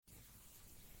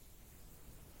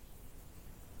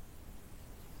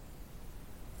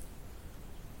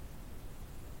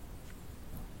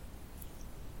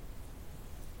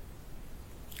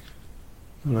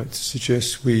I'd like to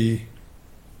suggest we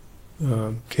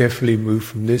carefully move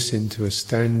from this into a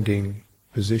standing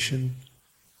position.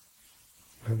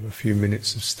 Have a few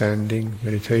minutes of standing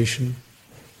meditation.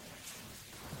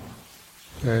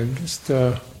 And just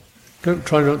don't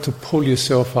try not to pull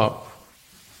yourself up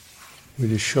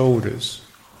with your shoulders.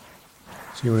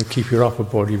 So you want to keep your upper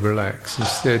body relaxed.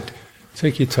 Instead,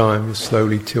 take your time and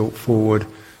slowly tilt forward.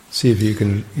 See if you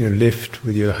can lift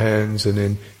with your hands and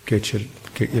then get your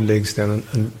legs down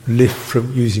and lift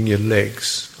from using your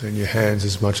legs and your hands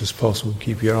as much as possible.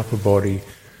 Keep your upper body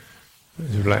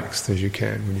as relaxed as you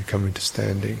can when you come into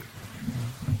standing.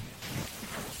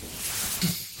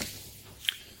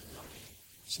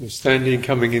 So standing,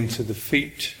 coming into the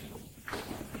feet,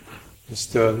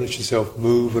 just let yourself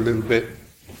move a little bit,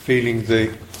 feeling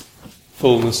the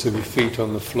fullness of your feet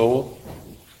on the floor.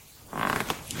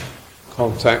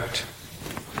 Contact.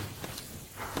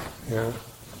 Yeah.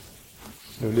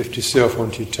 So lift yourself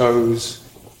onto your toes.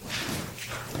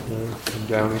 Come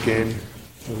down again.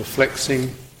 So the flexing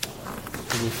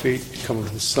of your feet, come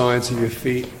to the sides of your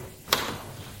feet.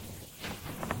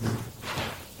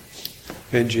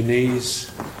 Bend your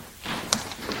knees.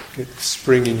 Get the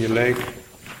spring in your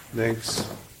legs.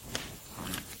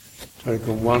 Try to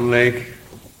go one leg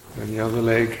and the other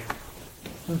leg.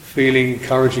 Feeling,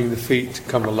 encouraging the feet to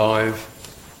come alive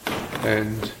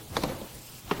and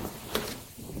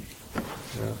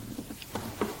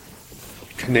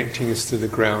connecting us to the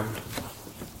ground.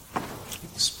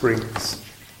 Springs.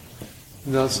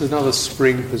 And that's another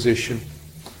spring position.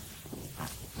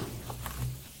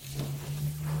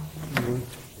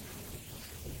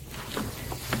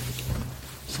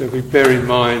 So if we bear in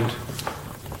mind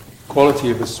the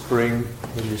quality of a spring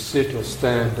when you sit or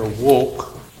stand or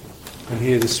walk, and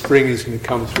here the spring is going to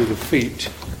come through the feet,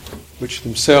 which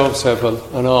themselves have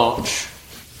an arch.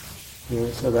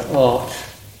 So that arch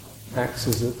acts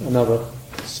as another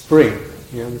spring.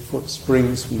 The foot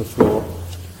springs from the floor.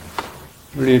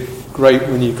 Really great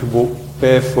when you can walk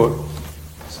barefoot,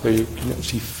 so you can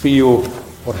actually feel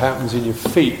what happens in your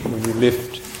feet when you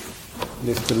lift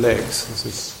the legs. This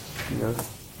is, the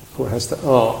foot has to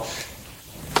arch,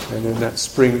 and then that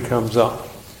spring comes up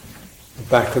the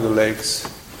back of the legs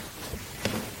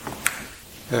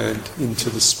and into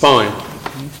the spine.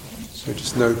 So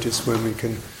just notice when we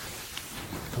can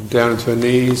come down into our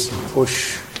knees and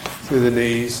push through the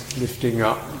knees, lifting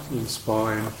up through the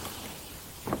spine.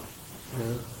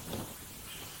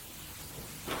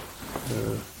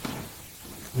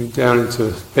 Coming down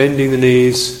into bending the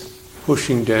knees,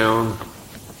 pushing down.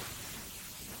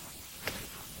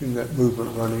 In that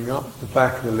movement running up the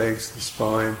back of the legs, the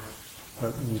spine,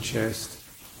 opening the chest.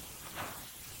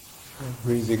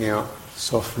 Breathing out,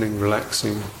 softening,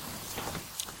 relaxing.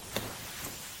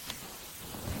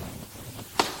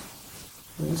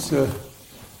 It's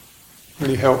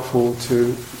really helpful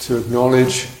to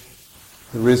acknowledge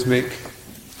the rhythmic,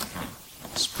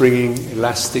 springing,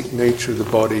 elastic nature of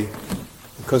the body,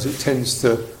 because it tends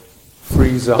to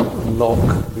freeze up and lock,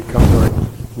 become very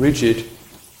rigid,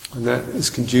 and that is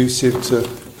conducive to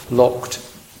locked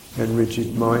and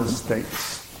rigid mind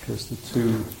states, because the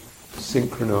two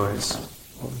synchronize.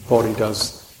 What the body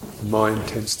does, the mind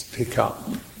tends to pick up.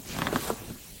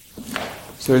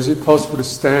 So is it possible to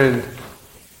stand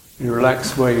in a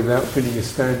relaxed way without feeling you're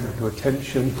standing into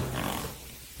attention?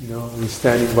 Are you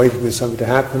standing waiting for something to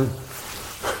happen?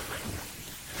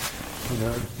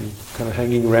 You're kind of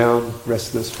hanging around,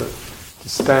 restless, but to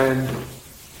stand,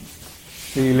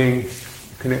 feeling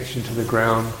the connection to the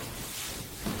ground,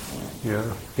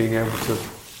 being able to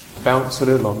bounce a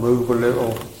little or move a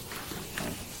little.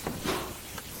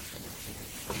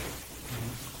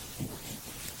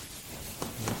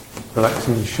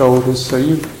 Relaxing the shoulders, so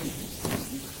you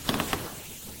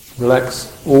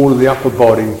relax all of the upper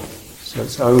body, so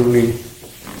it's only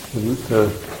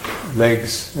the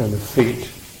legs and the feet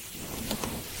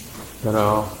that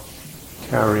are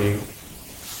carrying.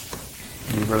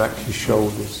 You relax your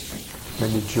shoulders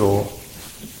and your jaw.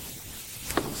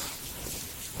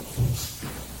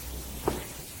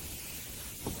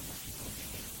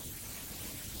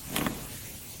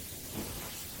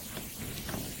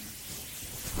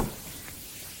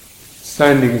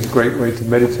 Standing is a great way to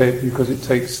meditate because it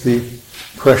takes the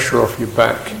pressure off your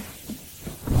back,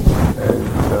 and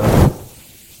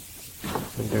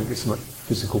you don't get so much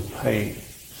physical pain.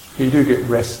 But you do get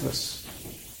restless.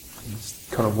 You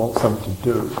just kind of want something to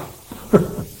do.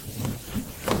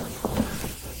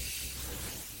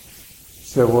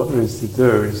 So what there is to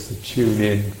do is to tune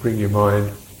in, bring your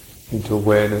mind into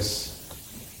awareness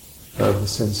of the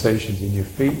sensations in your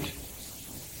feet,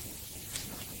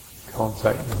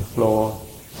 contact with the floor,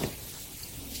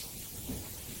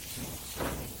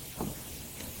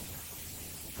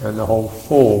 and the whole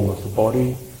form of the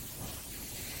body.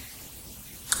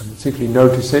 And particularly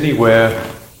notice anywhere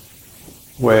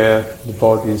where the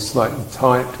body is slightly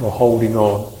tight or holding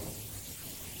on.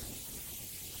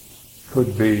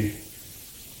 Could be,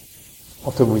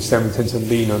 often we stand, we tend to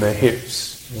lean on our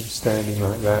hips, standing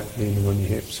like that, leaning on your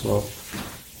hips. Well,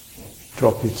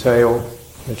 drop your tail,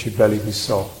 let your belly be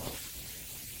soft.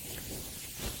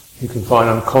 You can find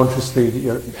unconsciously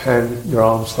that your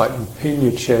arms slightly pin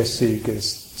your chest so you get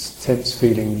a tense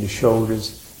feeling in your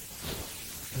shoulders.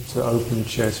 And to open the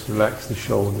chest, relax the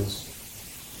shoulders.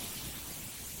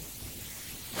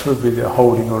 Could be that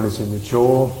holding on is in the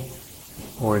jaw,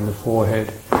 or in the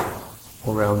forehead,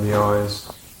 or around the eyes,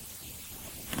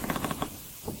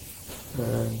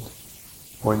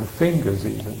 or in the fingers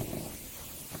even.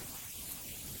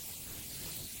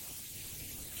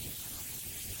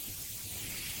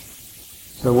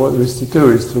 So what there is to do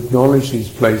is to acknowledge these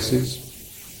places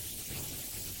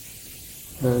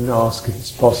and ask if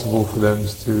it's possible for them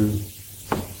to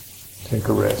take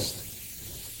a rest.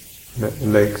 Let the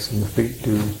legs and the feet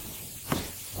do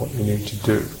what they need to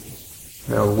do.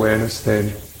 Now awareness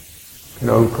then can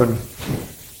open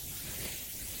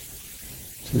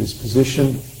to this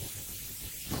position.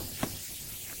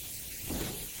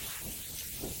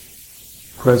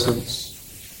 Presence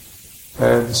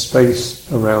and the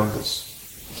space around us.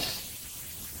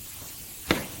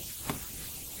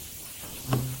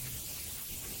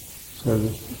 So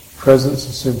the presence,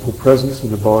 the simple presence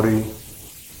of the body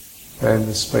and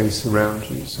the space around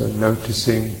you. So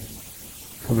noticing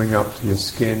coming up to your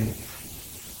skin.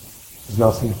 There's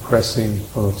nothing pressing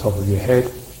on the top of your head.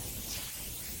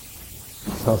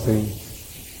 There's nothing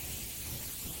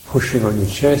pushing on your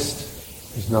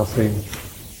chest. There's nothing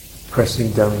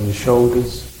pressing down on your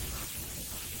shoulders.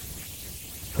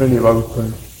 Plenty of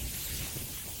open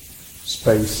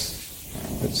space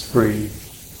that's free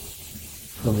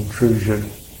from intrusion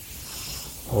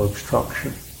or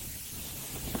obstruction.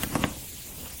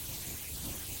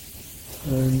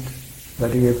 And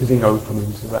letting everything open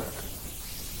into that.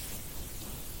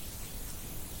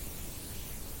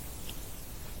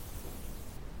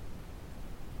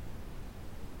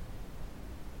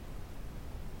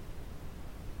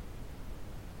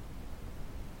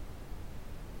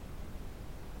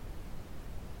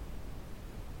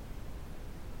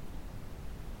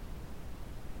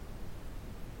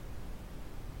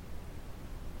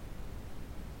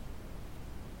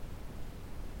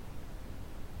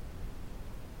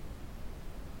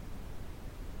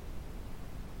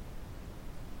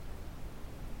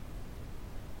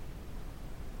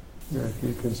 If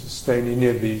you can sustain any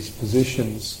of these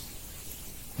positions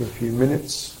for a few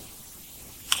minutes,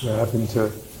 without having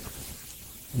to,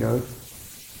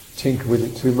 tinker with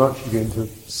it too much, you get into a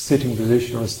sitting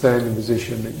position or a standing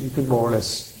position that you can more or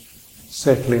less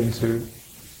settle into.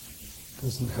 It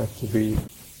doesn't have to be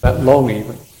that long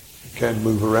even. You can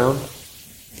move around.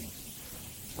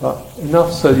 But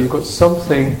enough so that you've got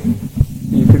something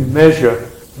you can measure,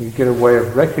 you get a way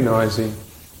of recognizing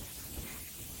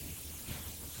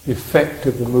the effect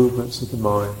of the movements of the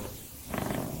mind.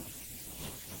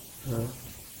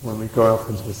 When we go off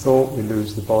into a thought, we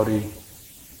lose the body,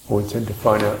 or we tend to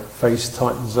find out the face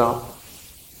tightens up,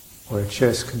 or our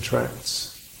chest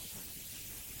contracts,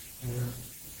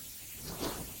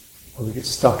 or we get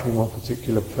stuck in one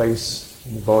particular place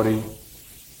in the body,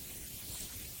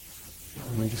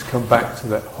 and we just come back to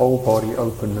that whole body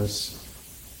openness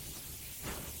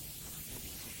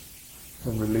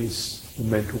and release the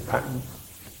mental pattern.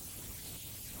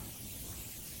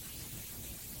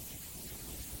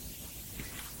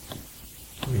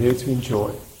 We're here to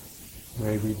enjoy.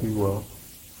 May we be well.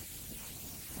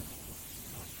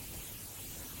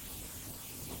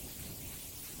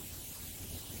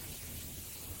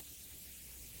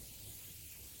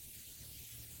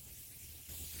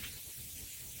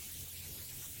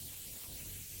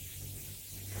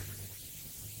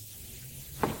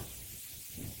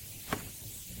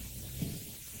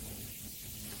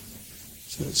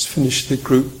 So let's finish the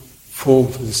group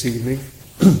form for this evening.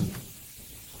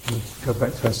 Go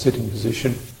back to our sitting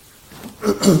position.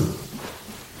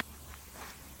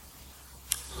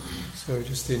 So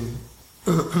just in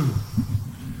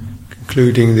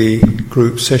concluding the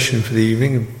group session for the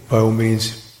evening, by all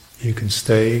means you can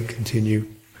stay, continue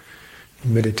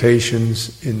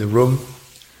meditations in the room,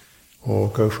 or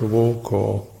go for a walk,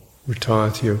 or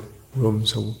retire to your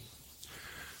rooms,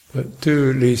 but do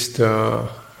at least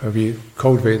have you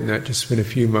cultivated that, just spend a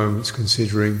few moments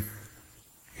considering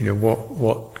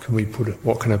what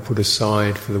can I put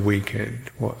aside for the weekend?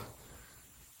 What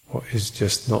is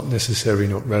just not necessary,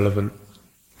 not relevant,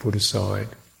 put aside.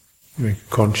 Make a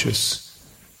conscious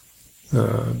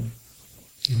you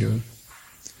know,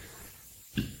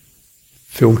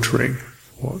 filtering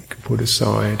what you can put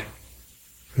aside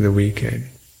for the weekend.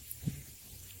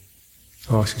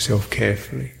 Ask yourself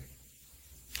carefully,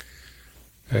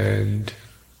 and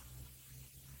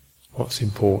what's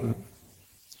important?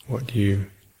 What's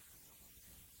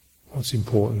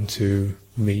important to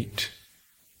meet?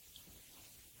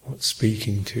 What's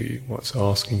speaking to you? What's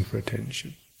asking for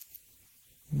attention?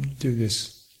 Do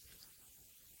this.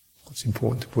 What's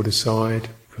important to put aside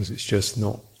because it's just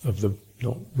not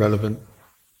relevant,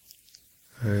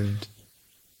 and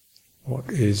what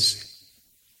is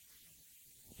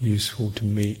useful to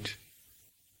meet.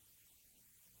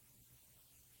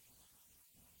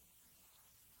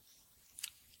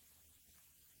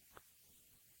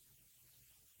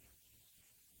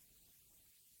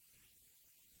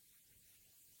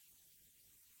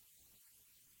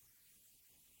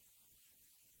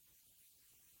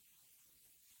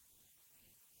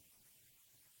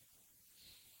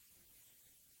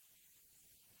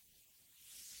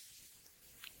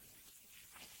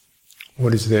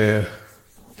 What is there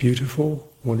beautiful?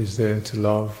 What is there to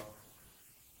love?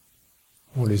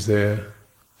 What is there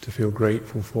to feel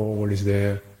grateful for? What is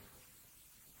there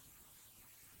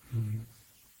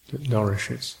that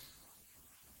nourishes?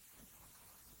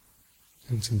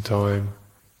 And some time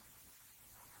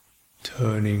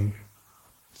turning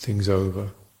things over.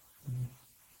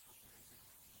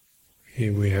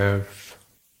 Here we have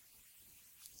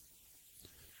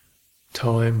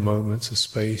time, moments of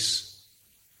space,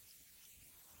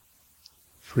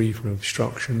 free from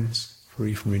obstructions,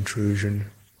 free from intrusion,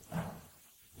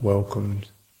 welcomed,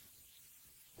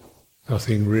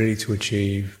 nothing really to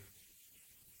achieve,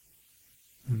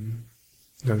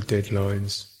 no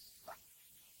deadlines.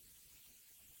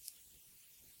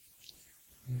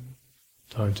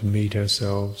 Time to meet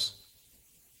ourselves,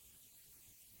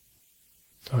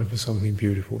 time for something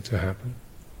beautiful to happen.